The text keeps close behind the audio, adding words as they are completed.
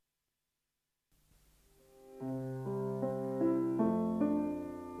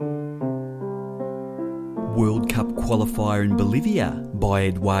Cup qualifier in Bolivia by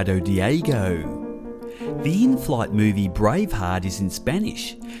Eduardo Diego. The in-flight movie Braveheart is in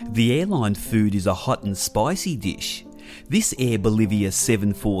Spanish. The airline food is a hot and spicy dish. This Air Bolivia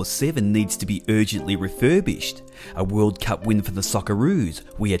 747 needs to be urgently refurbished. A World Cup win for the Socceroos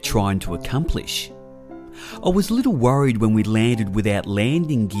we are trying to accomplish. I was a little worried when we landed without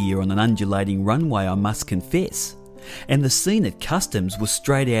landing gear on an undulating runway, I must confess. And the scene at customs was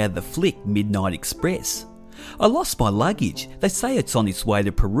straight out of the flick Midnight Express. I lost my luggage. They say it's on its way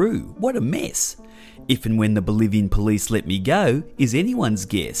to Peru. What a mess. If and when the Bolivian police let me go is anyone's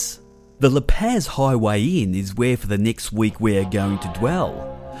guess. The La Paz Highway Inn is where for the next week we are going to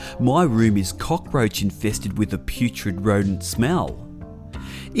dwell. My room is cockroach infested with a putrid rodent smell.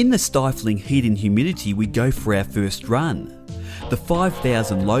 In the stifling heat and humidity we go for our first run. The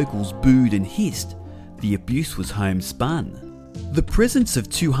 5,000 locals booed and hissed. The abuse was homespun. The presence of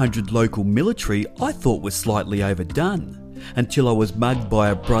 200 local military I thought was slightly overdone, until I was mugged by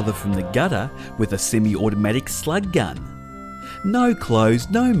a brother from the gutter with a semi-automatic slug gun. No clothes,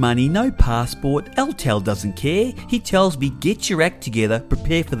 no money, no passport, Eltel doesn't care. He tells me get your act together,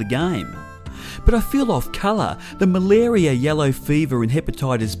 prepare for the game. But I feel off colour. The malaria, yellow fever and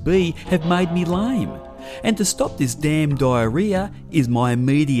hepatitis B have made me lame. And to stop this damn diarrhoea is my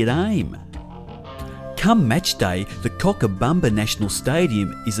immediate aim. Come match day, the Cochabamba National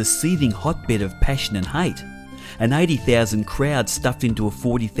Stadium is a seething hotbed of passion and hate. An 80,000 crowd stuffed into a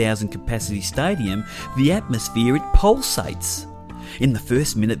 40,000 capacity stadium, the atmosphere it pulsates. In the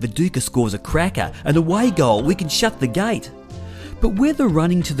first minute, Viduka scores a cracker, an away goal, we can shut the gate. But whether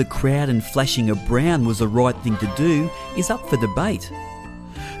running to the crowd and flashing a brown was the right thing to do is up for debate.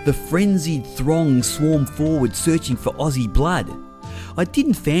 The frenzied throng swarmed forward searching for Aussie blood. I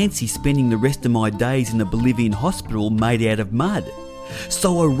didn't fancy spending the rest of my days in a Bolivian hospital made out of mud.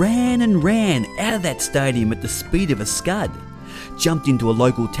 So I ran and ran out of that stadium at the speed of a scud, jumped into a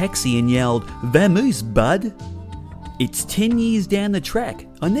local taxi and yelled, "Vamos, bud!" It's 10 years down the track.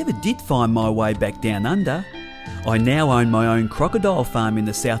 I never did find my way back down under. I now own my own crocodile farm in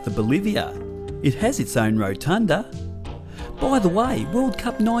the south of Bolivia. It has its own rotunda. By the way, World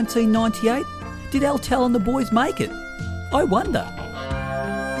Cup 1998, did Eltel and the boys make it? I wonder.